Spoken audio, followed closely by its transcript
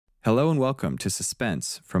Hello and welcome to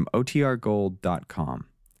Suspense from OTRGold.com.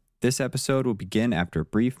 This episode will begin after a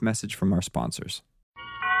brief message from our sponsors.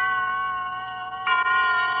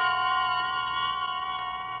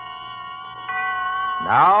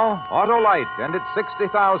 Now, Autolite and its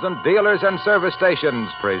 60,000 dealers and service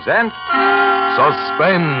stations present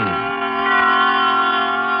Suspense.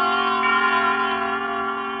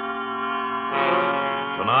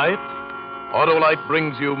 Tonight, Autolite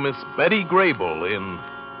brings you Miss Betty Grable in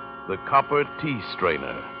The Copper Tea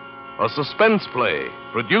Strainer, a suspense play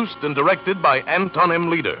produced and directed by Anton M.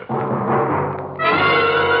 Leader.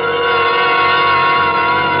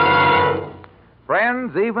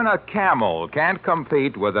 Friends, even a camel can't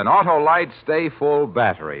compete with an Autolite Stay Full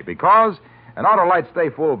battery because an Autolite Stay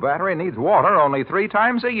Full battery needs water only 3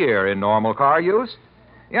 times a year in normal car use.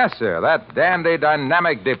 Yes, sir, that dandy,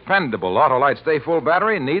 dynamic, dependable Autolite Stay Full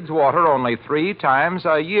battery needs water only 3 times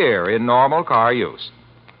a year in normal car use.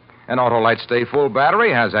 An Autolite Stay Full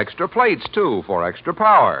battery has extra plates, too, for extra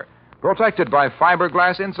power, protected by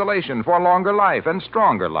fiberglass insulation for longer life and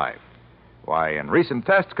stronger life. Why, in recent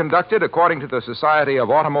tests conducted according to the Society of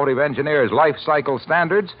Automotive Engineers Life Cycle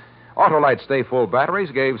Standards, Autolite Stay Full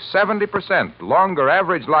batteries gave 70% longer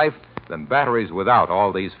average life than batteries without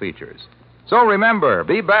all these features. So remember,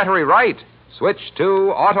 be battery right. Switch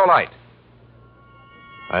to Autolite.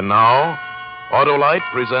 And now, Autolite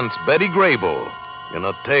presents Betty Grable in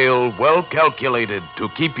a tale well calculated to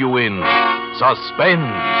keep you in suspense.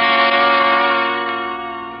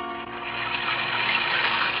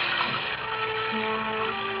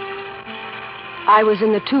 I was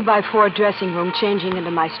in the 2x4 dressing room changing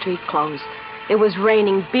into my street clothes. It was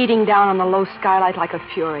raining, beating down on the low skylight like a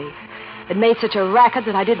fury. It made such a racket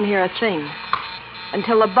that I didn't hear a thing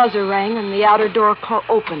until the buzzer rang and the outer door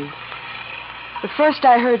opened. The first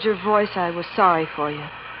I heard your voice, I was sorry for you.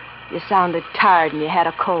 You sounded tired and you had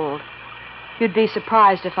a cold. You'd be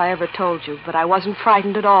surprised if I ever told you, but I wasn't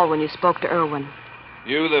frightened at all when you spoke to Irwin.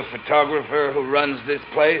 You the photographer who runs this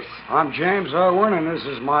place? I'm James Irwin, and this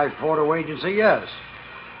is my photo agency, yes.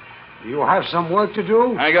 You have some work to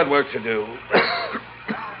do? I got work to do.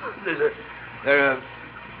 There's a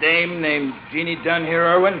dame named Jeannie Dunn here,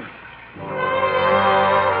 Irwin?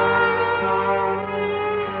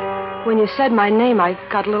 When you said my name, I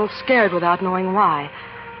got a little scared without knowing why.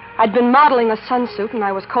 I'd been modeling a sunsuit, and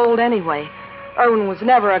I was cold anyway. Irwin was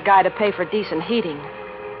never a guy to pay for decent heating.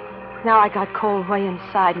 Now I got cold way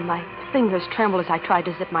inside, and my fingers trembled as I tried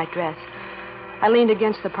to zip my dress. I leaned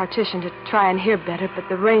against the partition to try and hear better, but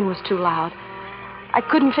the rain was too loud. I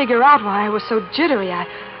couldn't figure out why I was so jittery.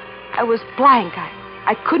 I was blank.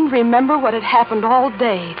 I couldn't remember what had happened all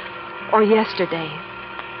day or yesterday.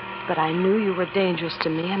 But I knew you were dangerous to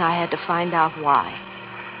me, and I had to find out why.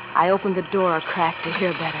 I opened the door a crack to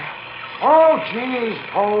hear better. Oh, Jeannie's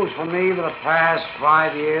posed for me for the past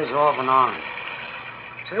 5 years off and on.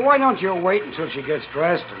 Say, why don't you wait until she gets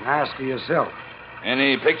dressed and ask her yourself?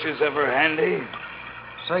 Any pictures of her handy?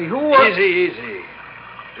 Say, who are... Easy.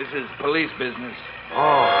 This is police business.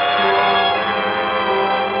 Oh.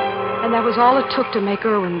 And that was all it took to make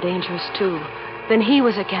Irwin dangerous, too. Then he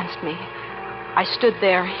was against me. I stood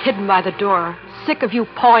there, hidden by the door, sick of you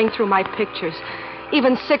pawing through my pictures.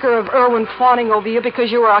 Even sicker of Irwin fawning over you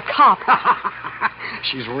because you were a cop.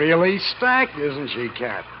 She's really stacked, isn't she,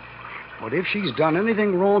 Cat? But if she's done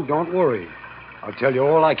anything wrong, don't worry. I'll tell you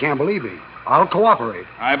all I can believe me. I'll cooperate.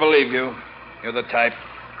 I believe you. You're the type.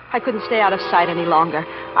 I couldn't stay out of sight any longer.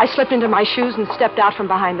 I slipped into my shoes and stepped out from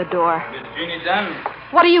behind the door. Miss Jeannie Dunn?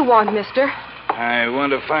 What do you want, mister? I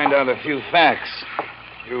want to find out a few facts.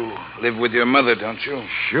 You live with your mother, don't you?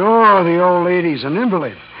 Sure, the old lady's an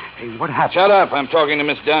invalid. Hey, what happened? Shut up. I'm talking to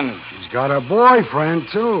Miss Dunn. She's got a boyfriend,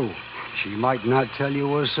 too. She might not tell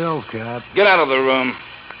you herself, Cap. Get out of the room.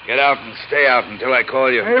 Get out and stay out until I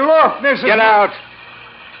call you. Hey, look, this is... Get out.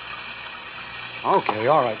 Okay,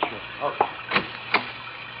 all right, sure. Okay.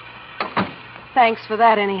 Thanks for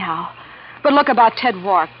that, anyhow. But look about Ted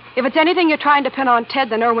Wark. If it's anything you're trying to pin on Ted,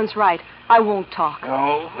 then Irwin's right. I won't talk.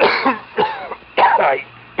 No.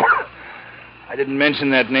 I didn't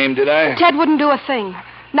mention that name, did I? Ted wouldn't do a thing.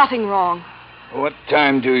 Nothing wrong. What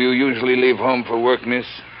time do you usually leave home for work, miss?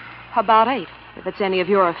 About 8, if it's any of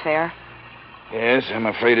your affair. Yes, I'm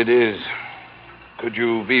afraid it is. Could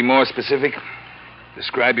you be more specific?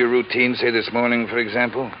 Describe your routine, say this morning, for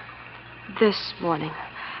example. This morning.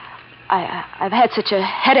 I've had such a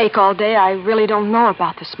headache all day, I really don't know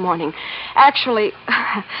about this morning. Actually,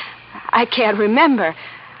 I can't remember.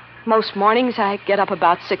 Most mornings I get up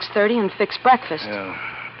about 6:30 and fix breakfast. Well,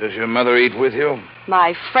 does your mother eat with you?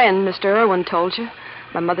 My friend, Mr. Irwin, told you.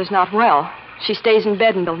 My mother's not well. She stays in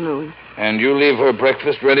bed until noon. And you leave her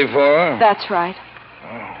breakfast ready for her? That's right.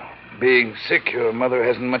 Being sick, your mother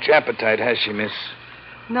hasn't much appetite, has she, miss?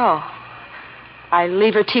 No. I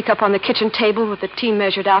leave her teacup on the kitchen table with the tea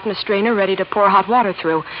measured out in a strainer ready to pour hot water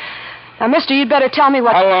through. Now, mister, you'd better tell me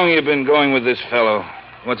what... How long you been going with this fellow?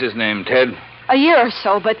 What's his name, Ted? A year or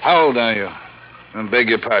so, but... How old are you? I beg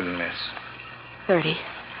your pardon, miss. 30.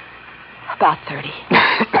 About 30.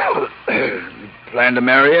 You plan to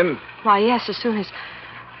marry him? Why, yes, as soon as...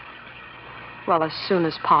 Well, as soon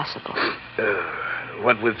as possible.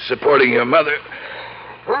 What with supporting your mother...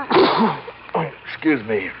 Excuse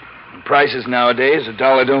me. Prices nowadays,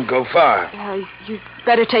 $1 don't go far. You'd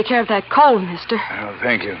better take care of that cold, mister. Oh,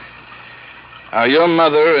 thank you. Are your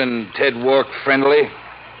mother and Ted Wark friendly?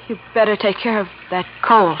 You'd better take care of that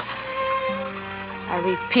cold. I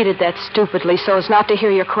repeated that stupidly so as not to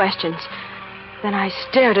hear your questions. Then I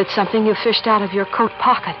stared at something you fished out of your coat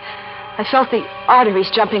pocket. I felt the arteries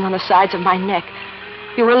jumping on the sides of my neck.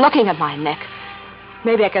 You were looking at my neck.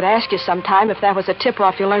 Maybe I could ask you sometime if that was a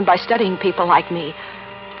tip-off you learned by studying people like me.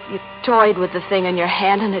 You toyed with the thing in your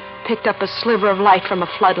hand, and it picked up a sliver of light from a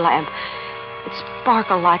flood lamp. It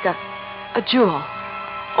sparkled like a jewel.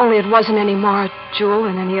 Only it wasn't any more a jewel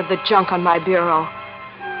than any of the junk on my bureau.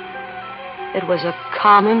 It was a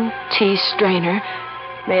common tea strainer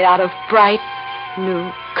made out of bright,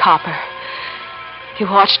 new copper. You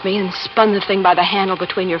watched me and spun the thing by the handle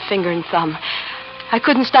between your finger and thumb. I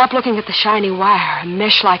couldn't stop looking at the shiny wire, a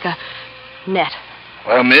mesh like a net.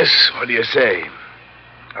 Well, miss, what do you say?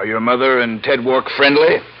 Are your mother and Ted Wark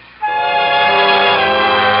friendly?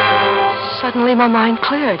 Suddenly my mind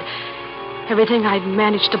cleared. Everything I'd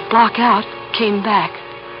managed to block out came back.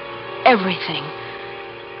 Everything.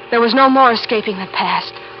 There was no more escaping the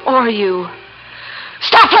past. Or you.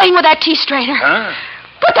 Stop playing with that tea strainer. Huh?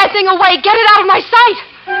 Put that thing away. Get it out of my sight.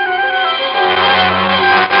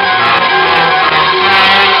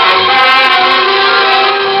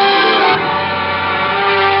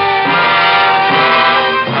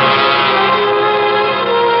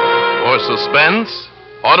 For suspense,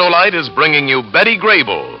 Autolite is bringing you Betty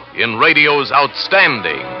Grable in radio's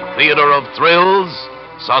outstanding theater of thrills,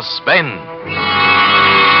 Suspense.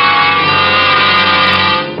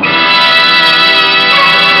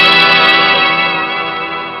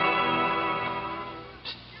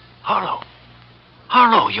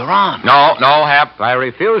 Harlow, you're on. No, Hap. I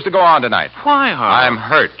refuse to go on tonight. Why, Harlow? I'm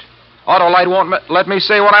hurt. Autolite won't let me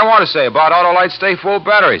say what I want to say about Autolite Stay Full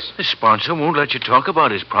batteries. The sponsor won't let you talk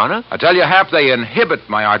about his product? I tell you, Hap, they inhibit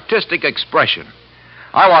my artistic expression.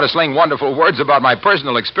 I want to sling wonderful words about my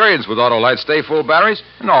personal experience with Autolite Stay Full batteries,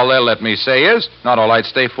 and all they'll let me say is, an Autolite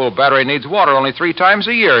Stay Full battery needs water only 3 times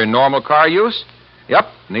a year in normal car use. Yep,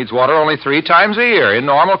 needs water only 3 times a year in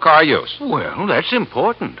normal car use. Well, that's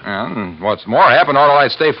important. And what's more, Hap, an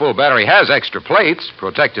Autolite Stay Full battery has extra plates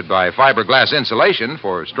protected by fiberglass insulation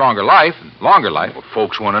for stronger life and longer life. Well,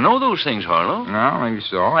 folks want to know those things, Harlow. No, maybe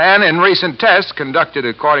so. And in recent tests conducted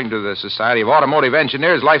according to the Society of Automotive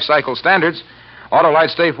Engineers life cycle standards,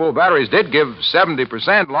 Autolite Stay Full batteries did give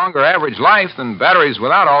 70% longer average life than batteries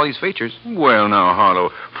without all these features. Well, now,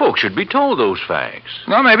 Harlow, folks should be told those facts.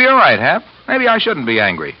 No, maybe you're right, Hap. Maybe I shouldn't be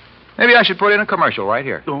angry. Maybe I should put in a commercial right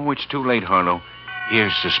here. Oh, it's too late, Harlow.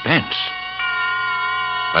 Here's suspense.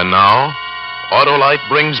 And now, Autolite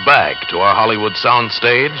brings back to our Hollywood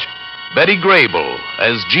soundstage Betty Grable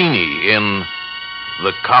as Jeannie in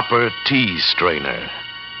The Copper Tea Strainer.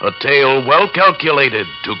 A tale well calculated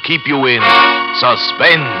to keep you in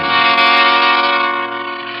suspense.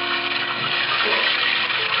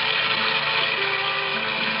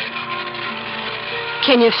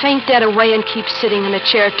 Can you faint dead away and keep sitting in a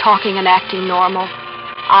chair talking and acting normal?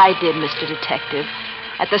 I did, Mr. Detective.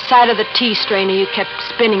 At the sight of the tea strainer, you kept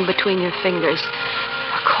spinning between your fingers.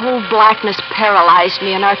 A cold blackness paralyzed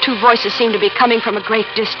me, and our two voices seemed to be coming from a great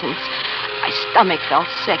distance. My stomach felt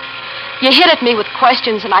sick. You hit at me with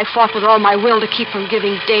questions, and I fought with all my will to keep from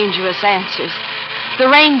giving dangerous answers. The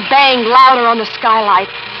rain banged louder on the skylight.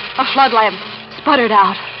 A flood lamp sputtered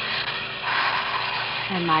out.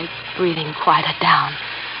 And my breathing quieted down.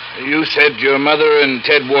 You said your mother and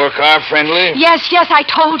Ted Wark are friendly? Yes, I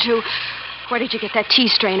told you. Where did you get that tea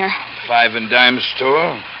strainer? 5 and dime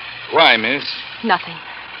store. Why, miss? Nothing.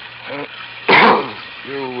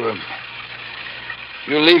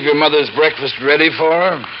 You leave your mother's breakfast ready for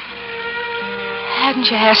her?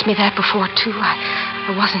 Hadn't you asked me that before, too?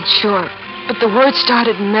 I wasn't sure. But the words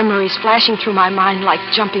started memories flashing through my mind like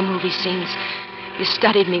jumpy movie scenes. You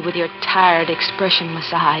studied me with your tired,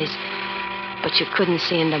 expressionless eyes, but you couldn't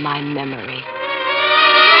see into my memory.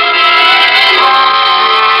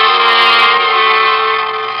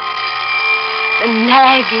 The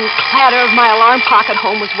nagging clatter of my alarm clock at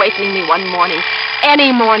home was wakening me one morning.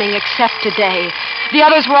 Any morning except today. The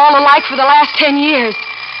others were all alike for the last 10 years.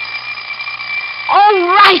 All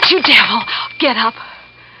right, you devil. Get up.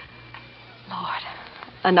 Lord,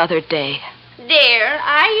 another day. Dear,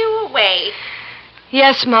 are you awake?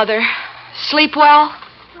 Yes, Mother. Sleep well?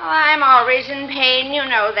 Oh, I'm always in pain. You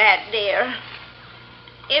know that, dear.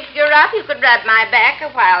 If you're up, you could rub my back a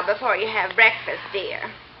while before you have breakfast, dear.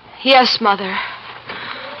 Yes, Mother.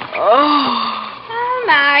 Oh. Oh,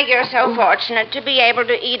 now, you're so fortunate to be able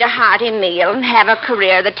to eat a hearty meal and have a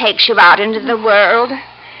career that takes you out into the world.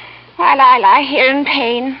 While I lie here in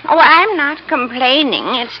pain. Oh, I'm not complaining.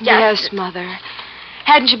 It's just... Yes, Mother.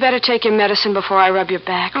 Hadn't you better take your medicine before I rub your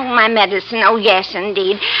back? Oh, my medicine. Oh, yes,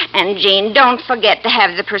 indeed. And, Jean, don't forget to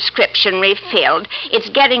have the prescription refilled. It's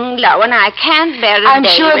getting low, and I can't bear a I'm day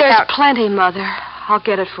sure without... there's plenty, Mother. I'll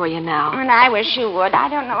get it for you now. And I wish you would. I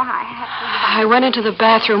don't know how I have to... I went into the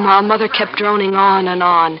bathroom while Mother kept droning on and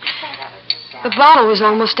on. The bottle was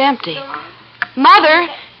almost empty. Mother,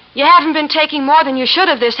 you haven't been taking more than you should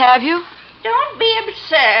of this, have you? Don't be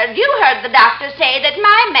absurd. You heard the doctor say that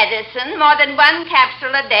my medicine, more than one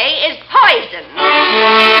capsule a day, is poison.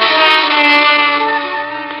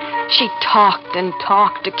 She talked and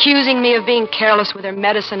talked, accusing me of being careless with her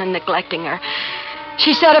medicine and neglecting her.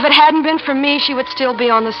 She said if it hadn't been for me, she would still be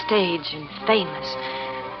on the stage and famous.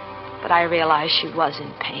 But I realized she was in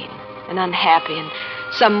pain and unhappy, and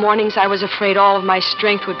some mornings I was afraid all of my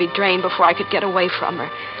strength would be drained before I could get away from her.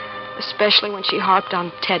 Especially when she harped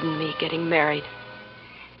on Ted and me getting married.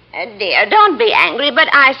 Dear, don't be angry, but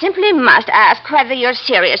I simply must ask whether you're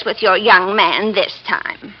serious with your young man this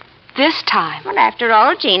time. This time? Well, after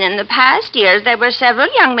all, Jean, in the past years, there were several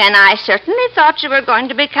young men I certainly thought you were going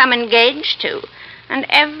to become engaged to. And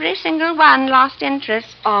every single one lost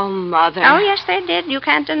interest. Oh, Mother. Oh, yes, they did. You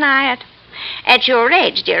can't deny it. At your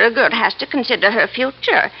age, dear, a girl has to consider her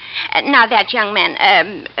future. Now, that young man,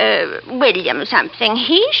 William something,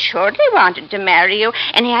 he surely wanted to marry you,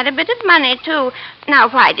 and he had a bit of money, too. Now,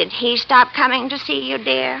 why did he stop coming to see you,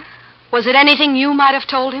 dear? Was it anything you might have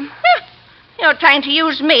told him? You're trying to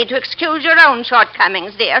use me to excuse your own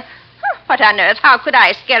shortcomings, dear. What on earth? How could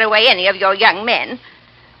I scare away any of your young men?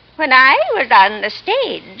 When I was on the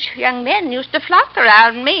stage, young men used to flock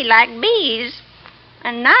around me like bees.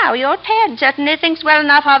 And now your Ted certainly thinks well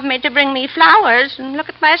enough of me to bring me flowers and look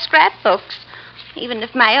at my scrapbooks. Even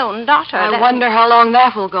if my own daughter... I wonder how long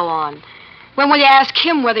that will go on. When will you ask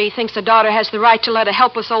him whether he thinks a daughter has the right to let a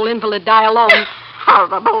helpless old invalid die alone?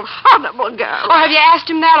 Horrible, horrible girl. Or have you asked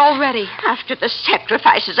him that already? After the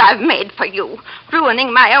sacrifices I've made for you,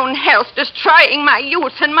 ruining my own health, destroying my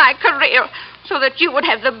youth and my career, so that you would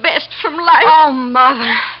have the best from life. Oh,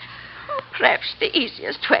 Mother. Perhaps the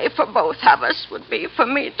easiest way for both of us would be for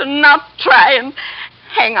me to not try and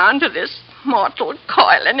hang on to this mortal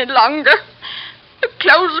coil any longer. To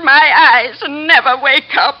close my eyes and never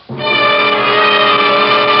wake up.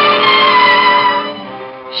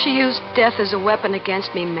 She used death as a weapon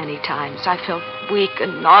against me many times. I felt weak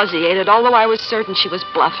and nauseated, although I was certain she was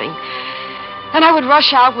bluffing. Then I would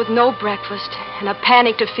rush out with no breakfast, in a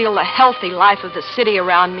panic to feel the healthy life of the city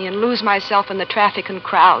around me and lose myself in the traffic and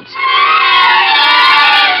crowds.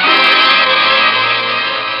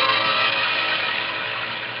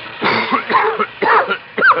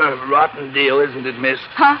 Rotten deal, isn't it, miss?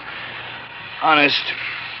 Huh? Honest,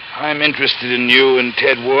 I'm interested in you and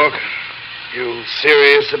Ted Walk. You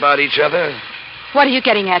serious about each other? What are you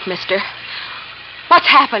getting at, mister? What's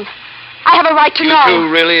happened? I have a right to You know. two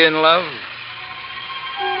really in love?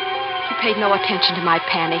 You paid no attention to my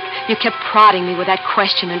panic. You kept prodding me with that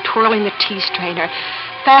question and twirling the tea strainer.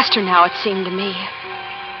 Faster now, it seemed to me.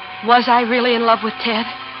 Was I really in love with Ted?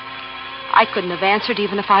 I couldn't have answered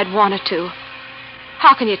even if I'd wanted to.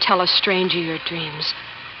 How can you tell a stranger your dreams?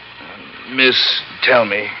 Miss, tell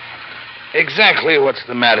me, exactly what's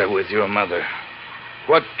the matter with your mother?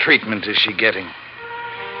 What treatment is she getting?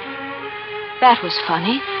 That was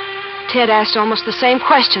funny. Ted asked almost the same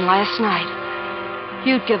question last night.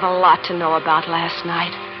 You'd give a lot to know about last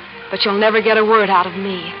night, but you'll never get a word out of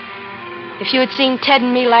me. If you had seen Ted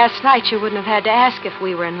and me last night, you wouldn't have had to ask if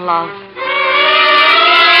we were in love.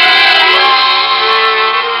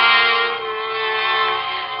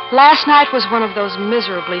 Last night was one of those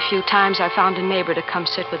miserably few times I found a neighbor to come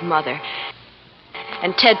sit with Mother.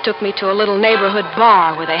 And Ted took me to a little neighborhood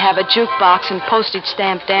bar where they have a jukebox and postage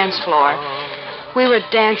stamp dance floor. We were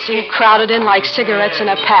dancing, crowded in like cigarettes in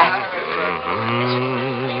a pack.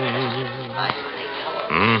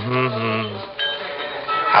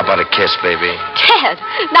 How about a kiss, baby? Ted,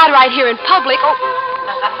 not right here in public. Oh.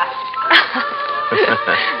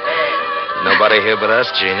 Nobody here but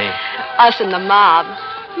us, Jeannie. Us and the mob.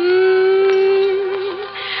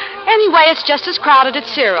 Anyway, it's just as crowded at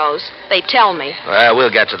Ciro's. They tell me. Well,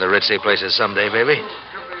 we'll get to the ritzy places someday, baby.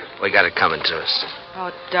 We got it coming to us.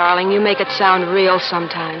 Oh, darling, you make it sound real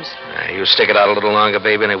sometimes. You stick it out a little longer,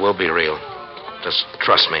 baby, and it will be real. Just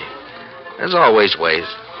trust me. There's always ways.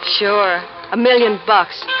 Sure. $1 million.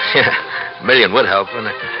 Yeah, $1 million would help, wouldn't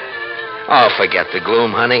it? Oh, forget the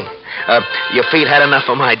gloom, honey. Your feet had enough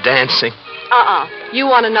of my dancing. You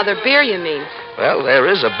want another beer, you mean? Well, there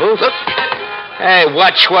is a booth. Look. Hey,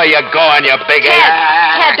 watch where you're going, you big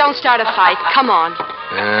Ted, don't start a fight. Come on.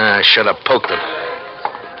 I should have poked him.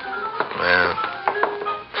 Well,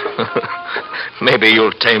 maybe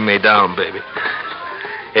you'll tame me down, baby.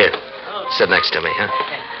 Here, sit next to me, huh?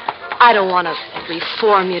 I don't want to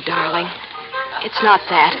reform you, darling. It's not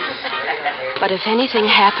that. But if anything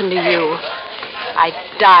happened to you, I'd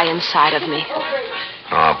die inside of me.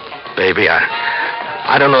 Oh, baby,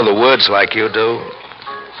 I don't know the words like you do.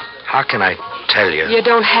 How can I tell you? You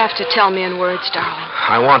don't have to tell me in words, darling.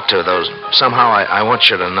 I want to, though. Somehow I want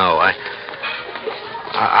you to know.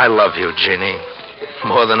 I love you, Jeannie.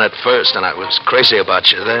 More than at first, and I was crazy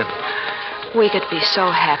about you then. We could be so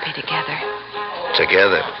happy together.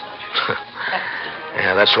 Together?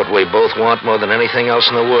 Yeah, that's what we both want more than anything else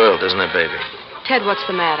in the world, isn't it, baby? Ted, what's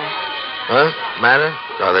the matter? Huh? Matter?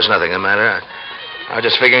 Oh, there's nothing the matter. I was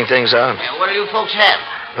just figuring things out. What do you folks have?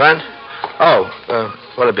 What? Oh,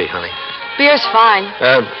 what'll it be, honey? Beer's fine.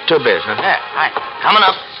 2 beers, huh? Yeah, right. Coming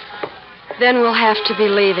up. Then we'll have to be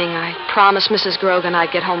leaving. I promised Mrs. Grogan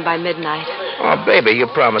I'd get home by midnight. Oh, baby, you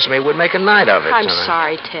promised me we'd make a night of it. I'm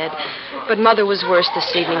sorry, Ted. But Mother was worse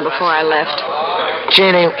this evening before I left.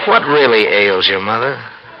 Jeannie, what really ails your mother?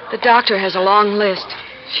 The doctor has a long list.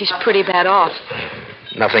 She's pretty bad off.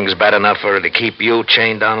 Nothing's bad enough for her to keep you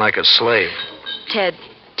chained down like a slave. Ted,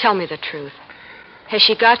 tell me the truth. Has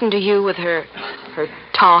she gotten to you with her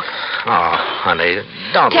talk? Oh, honey,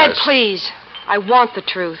 don't Ted, please. I want the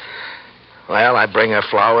truth. Well, I bring her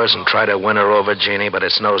flowers and try to win her over, Jeannie, but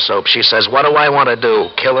it's no soap. She says, what do I want to do?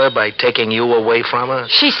 Kill her by taking you away from her?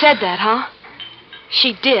 She said that, huh?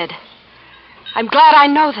 She did. I'm glad I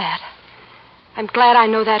know that. I'm glad I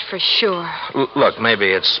know that for sure. Look,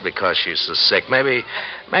 maybe it's because she's so sick. Maybe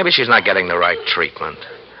she's not getting the right treatment.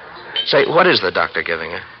 Say, what is the doctor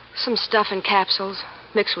giving her? Some stuff in capsules,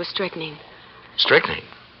 mixed with strychnine. Strychnine?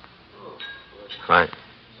 Right.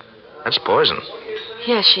 That's poison.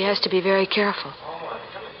 Yes, she has to be very careful.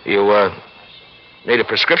 You, need a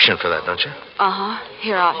prescription for that, don't you? Uh-huh.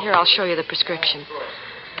 Here, I'll show you the prescription.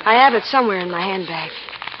 I have it somewhere in my handbag.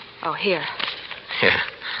 Oh, here. Yeah.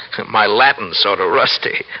 My Latin's sort of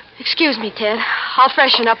rusty. Excuse me, Ted. I'll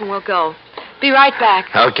freshen up and we'll go. Be right back.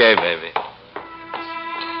 Okay, baby.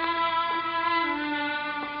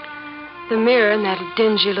 The mirror in that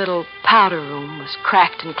dingy little powder room was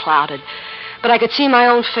cracked and clouded, but I could see my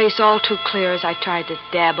own face all too clear as I tried to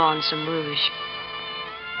dab on some rouge.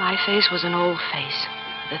 My face was an old face,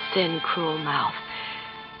 with a thin, cruel mouth.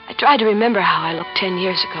 I tried to remember how I looked 10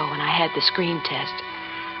 years ago when I had the screen test.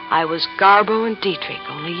 I was Garbo and Dietrich,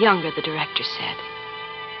 only younger, the director said.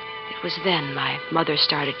 It was then my mother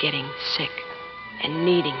started getting sick and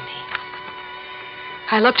needing me.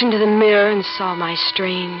 I looked into the mirror and saw my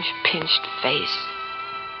strange, pinched face.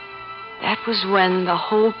 That was when the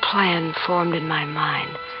whole plan formed in my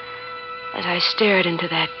mind as I stared into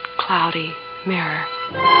that cloudy mirror.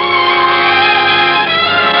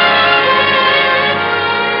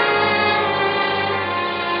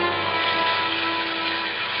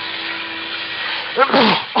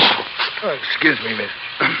 Oh, excuse me, miss.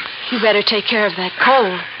 You better take care of that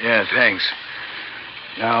cold. Yeah, thanks.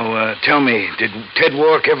 Now, tell me, did Ted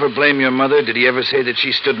Wark ever blame your mother? Did he ever say that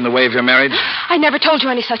she stood in the way of your marriage? I never told you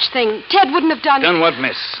any such thing. Ted wouldn't have done... Done what,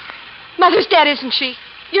 miss? Mother's dead, isn't she?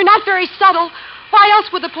 You're not very subtle. Why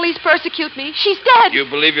else would the police persecute me? She's dead. You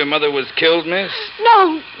believe your mother was killed, miss?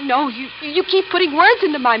 No, you keep putting words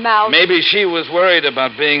into my mouth. Maybe she was worried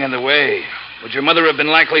about being in the way. Would your mother have been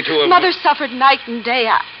likely to have... Mother suffered night and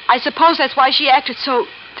day. I suppose that's why she acted so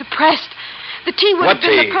depressed. The tea would have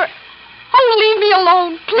been tea? Oh, leave me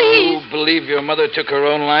alone, please. You believe your mother took her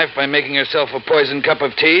own life by making herself a poisoned cup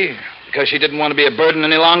of tea? Because she didn't want to be a burden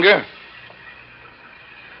any longer?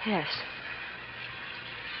 Yes.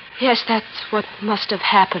 Yes, that's what must have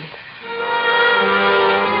happened.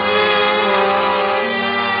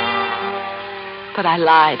 But I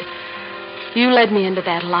lied. You led me into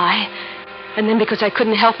that lie. And then because I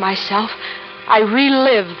couldn't help myself, I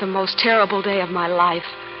relived the most terrible day of my life.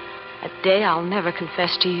 A day I'll never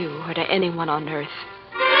confess to you or to anyone on earth.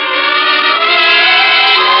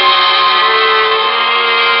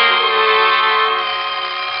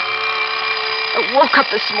 I woke up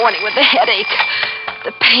this morning with a headache,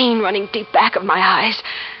 the pain running deep back of my eyes.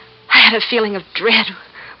 I had a feeling of dread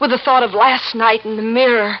with the thought of last night in the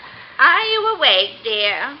mirror. Are you awake,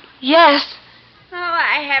 dear? Yes. Oh,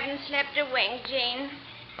 I haven't slept a wink, Jean.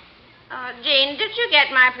 Oh, Jean, did you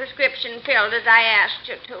get my prescription filled as I asked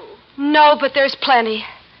you to? No, but there's plenty.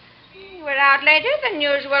 You were out later than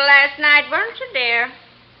usual last night, weren't you, dear?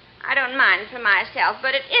 I don't mind for myself,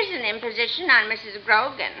 but it is an imposition on Mrs.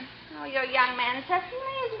 Grogan. Oh, your young man certainly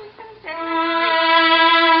isn't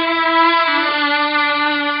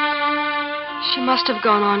She must have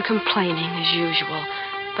gone on complaining as usual,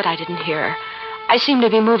 but I didn't hear her. I seemed to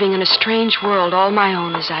be moving in a strange world all my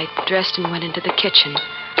own as I dressed and went into the kitchen.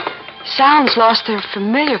 Sounds lost their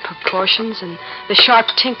familiar proportions, and the sharp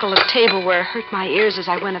tinkle of tableware hurt my ears as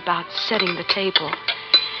I went about setting the table.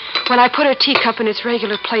 When I put her teacup in its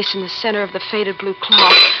regular place in the center of the faded blue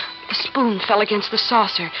cloth, the spoon fell against the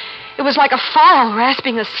saucer. It was like a file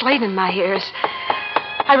rasping a slate in my ears.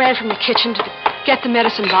 I ran from the kitchen to get the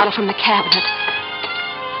medicine bottle from the cabinet.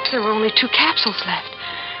 There were only 2 capsules left.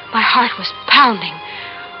 My heart was pounding.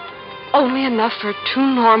 Only enough for 2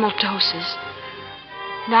 normal doses.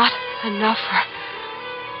 Not enough for...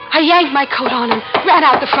 I yanked my coat on and ran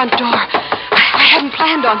out the front door. I hadn't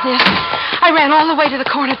planned on this. I ran all the way to the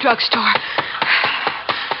corner drugstore.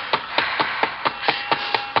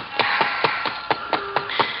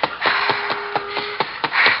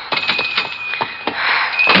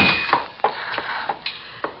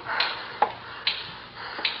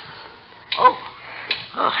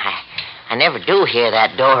 I never do hear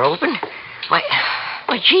that door open. Why,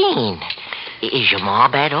 Jean, is your ma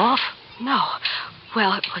bad off? No.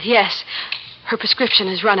 Well, yes. Her prescription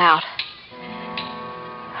has run out.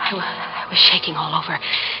 I was shaking all over,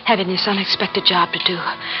 having this unexpected job to do.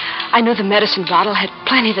 I knew the medicine bottle had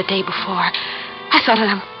plenty the day before. I thought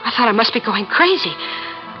I must be going crazy.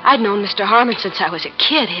 I'd known Mr. Harmon since I was a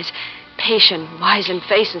kid, his patient, wizened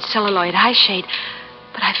face and celluloid eye shade.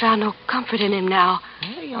 But I found no comfort in him now.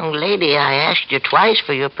 Well, young lady, I asked you twice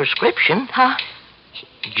for your prescription. Huh?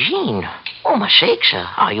 Jean, oh, my sakes,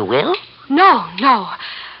 are you ill? No.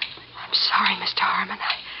 I'm sorry, Mr. Harmon.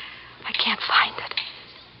 I can't find it.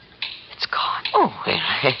 It's gone. Oh,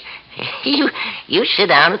 well, you sit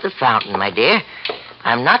down at the fountain, my dear.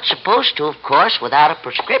 I'm not supposed to, of course, without a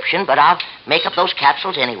prescription, but I'll make up those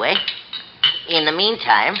capsules anyway. In the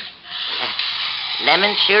meantime,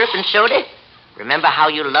 lemon syrup and soda? Remember how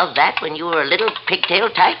you loved that when you were a little pigtail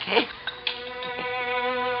tyke, eh?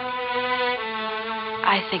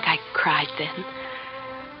 I think I cried then.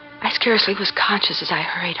 I scarcely was conscious as I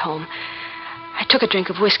hurried home. I took a drink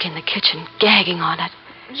of whiskey in the kitchen, gagging on it.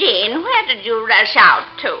 Jean, where did you rush out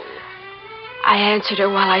to? I answered her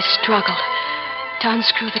while I struggled to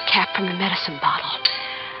unscrew the cap from the medicine bottle.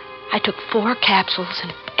 I took 4 capsules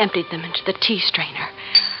and emptied them into the tea strainer.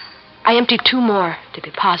 I emptied 2 more to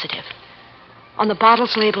be positive. On the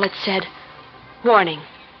bottle's label it said, "Warning,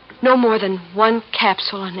 no more than 1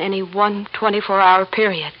 capsule in any one 24-hour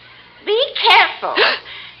period." Be careful.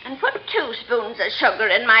 And put 2 spoons of sugar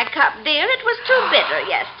in my cup, dear. It was too bitter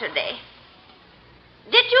yesterday.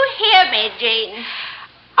 Did you hear me, Jean?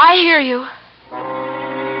 I hear you.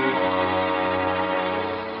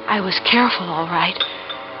 I was careful, all right.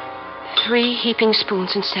 3 heaping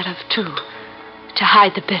spoons instead of 2 to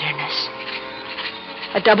hide the bitterness.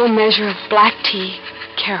 A double measure of black tea,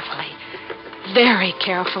 carefully, very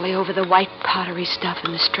carefully over the white powdery stuff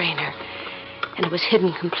in the strainer, and it was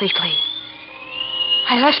hidden completely.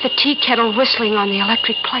 I left the tea kettle whistling on the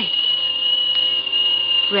electric plate,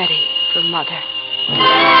 ready for Mother.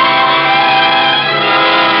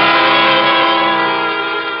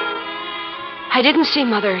 I didn't see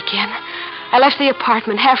Mother again. I left the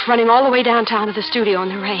apartment, half running all the way downtown to the studio in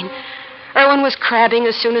the rain. Irwin was crabbing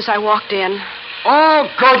as soon as I walked in. Oh,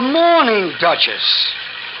 good morning, Duchess.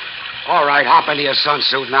 All right, hop into your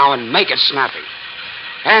sunsuit now and make it snappy.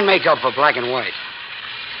 And make up for black and white.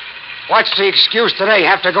 What's the excuse today?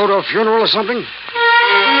 Have to go to a funeral or something?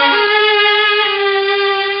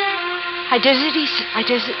 I did it,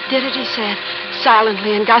 he said,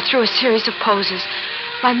 silently, and got through a series of poses.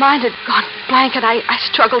 My mind had gone blank, and I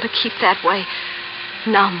struggled to keep that way,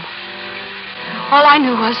 numb. All I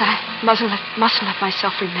knew was I mustn't let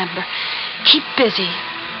myself remember. Keep busy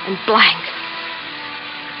and blank.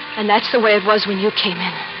 And that's the way it was when you came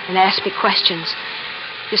in and asked me questions.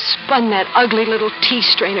 You spun that ugly little tea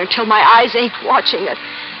strainer till my eyes ached watching it.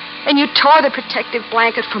 And you tore the protective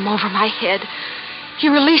blanket from over my head.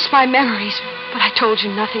 You released my memories, but I told you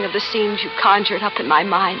nothing of the scenes you conjured up in my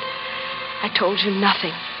mind. I told you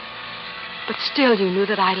nothing. But still you knew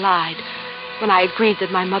that I lied when I agreed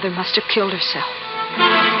that my mother must have killed herself.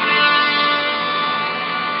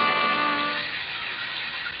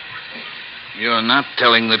 You're not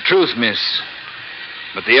telling the truth, miss.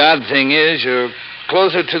 But the odd thing is, you're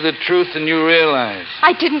closer to the truth than you realize.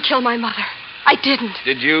 I didn't kill my mother. I didn't.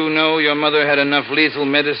 Did you know your mother had enough lethal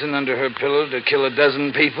medicine under her pillow to kill a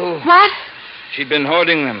dozen people? What? She'd been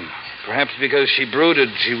hoarding them. Perhaps because she brooded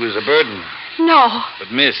she was a burden. No.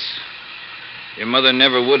 But, miss, your mother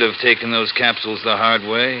never would have taken those capsules the hard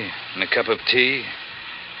way in a cup of tea.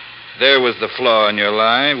 There was the flaw in your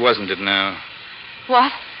lie, wasn't it now?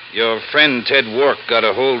 What? Your friend Ted Wark got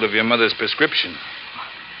a hold of your mother's prescription.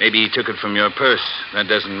 Maybe he took it from your purse. That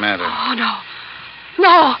doesn't matter. Oh, no.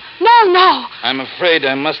 No. I'm afraid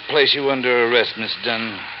I must place you under arrest, Miss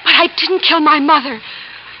Dunn. But I didn't kill my mother.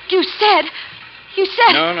 You said...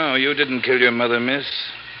 No, you didn't kill your mother, miss.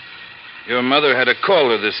 Your mother had a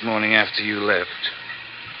caller this morning after you left.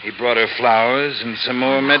 He brought her flowers and some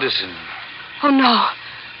more medicine. Oh, no.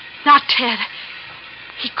 Not Ted.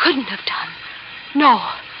 He couldn't have done.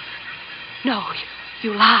 No,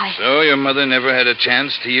 you lie. So your mother never had a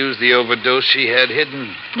chance to use the overdose she had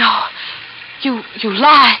hidden. No, you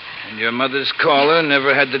lie. And your mother's caller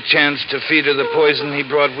never had the chance to feed her the poison he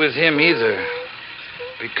brought with him either.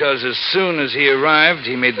 Because as soon as he arrived,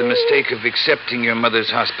 he made the mistake of accepting your mother's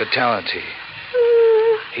hospitality.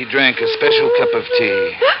 He drank a special cup of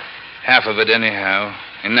tea. Half of it anyhow.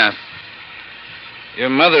 Enough. Your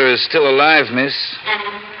mother is still alive, miss.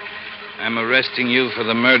 I'm arresting you for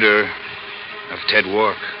the murder of Ted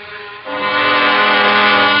Wark.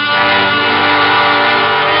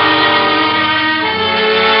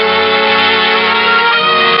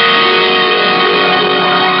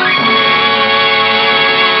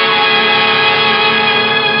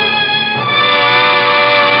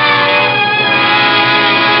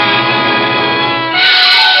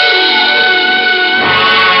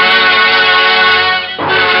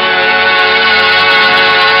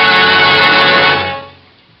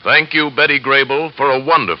 Thank you, Betty Grable, for a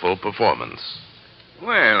wonderful performance.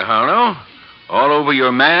 Well, Harlow, all over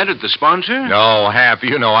your mad at the sponsor? No, Hap,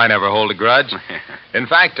 you know I never hold a grudge. In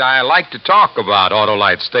fact, I like to talk about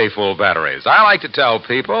Autolite Stay Full batteries. I like to tell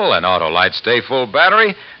people an Autolite Stay Full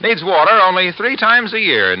battery needs water only 3 times a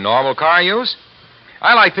year in normal car use.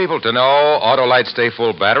 I like people to know Autolite Stay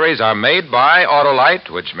Full batteries are made by Autolite,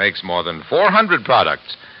 which makes more than 400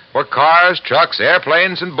 products for cars, trucks,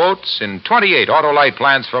 airplanes, and boats in 28 Autolite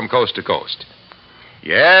plants from coast to coast.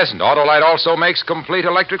 Yes, and Autolite also makes complete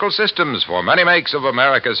electrical systems for many makes of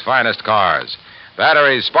America's finest cars.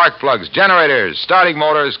 Batteries, spark plugs, generators, starting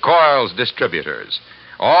motors, coils, distributors.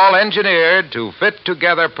 All engineered to fit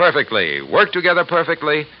together perfectly, work together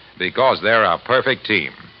perfectly, because they're a perfect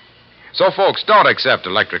team. So, folks, don't accept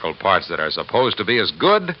electrical parts that are supposed to be as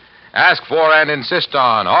good. Ask for and insist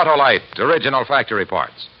on Autolite original factory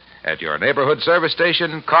parts at your neighborhood service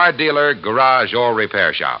station, car dealer, garage, or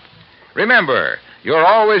repair shop. Remember, you're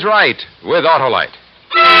always right with Autolite.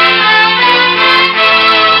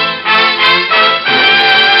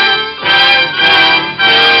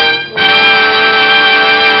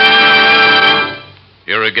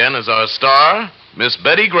 Here again is our star, Miss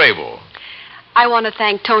Betty Grable. I want to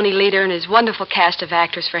thank Tony Leader and his wonderful cast of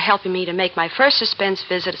actors for helping me to make my first suspense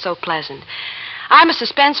visit so pleasant. I'm a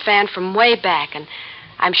suspense fan from way back, and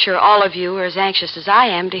I'm sure all of you are as anxious as I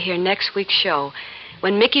am to hear next week's show,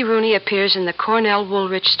 when Mickey Rooney appears in the Cornell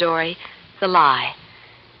Woolrich story, The Lie.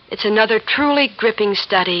 It's another truly gripping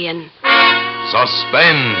study in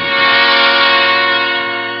Suspense.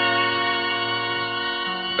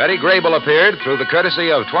 Betty Grable appeared through the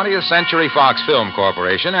courtesy of 20th Century Fox Film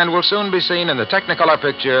Corporation and will soon be seen in the Technicolor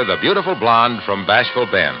picture The Beautiful Blonde from Bashful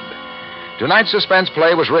Bend. Tonight's suspense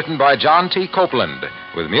play was written by John T. Copeland,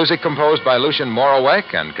 with music composed by Lucien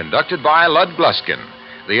Moraweck and conducted by Lud Gluskin.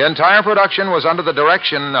 The entire production was under the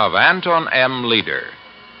direction of Anton M. Leader.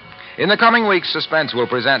 In the coming weeks, Suspense will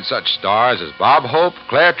present such stars as Bob Hope,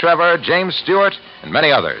 Claire Trevor, James Stewart, and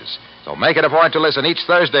many others. So make it a point to listen each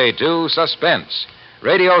Thursday to Suspense,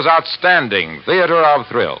 radio's outstanding theater of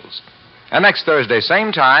thrills. And next Thursday,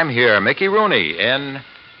 same time, hear Mickey Rooney in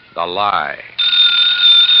The Lie.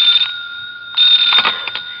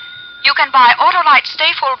 You can buy Autolite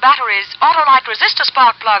Stay Full batteries, Autolite resistor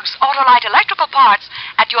spark plugs, Autolite electrical parts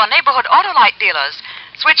at your neighborhood Autolite dealers.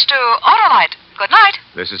 Switch to Autolite. Good night.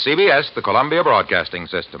 This is CBS, the Columbia Broadcasting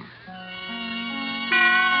System.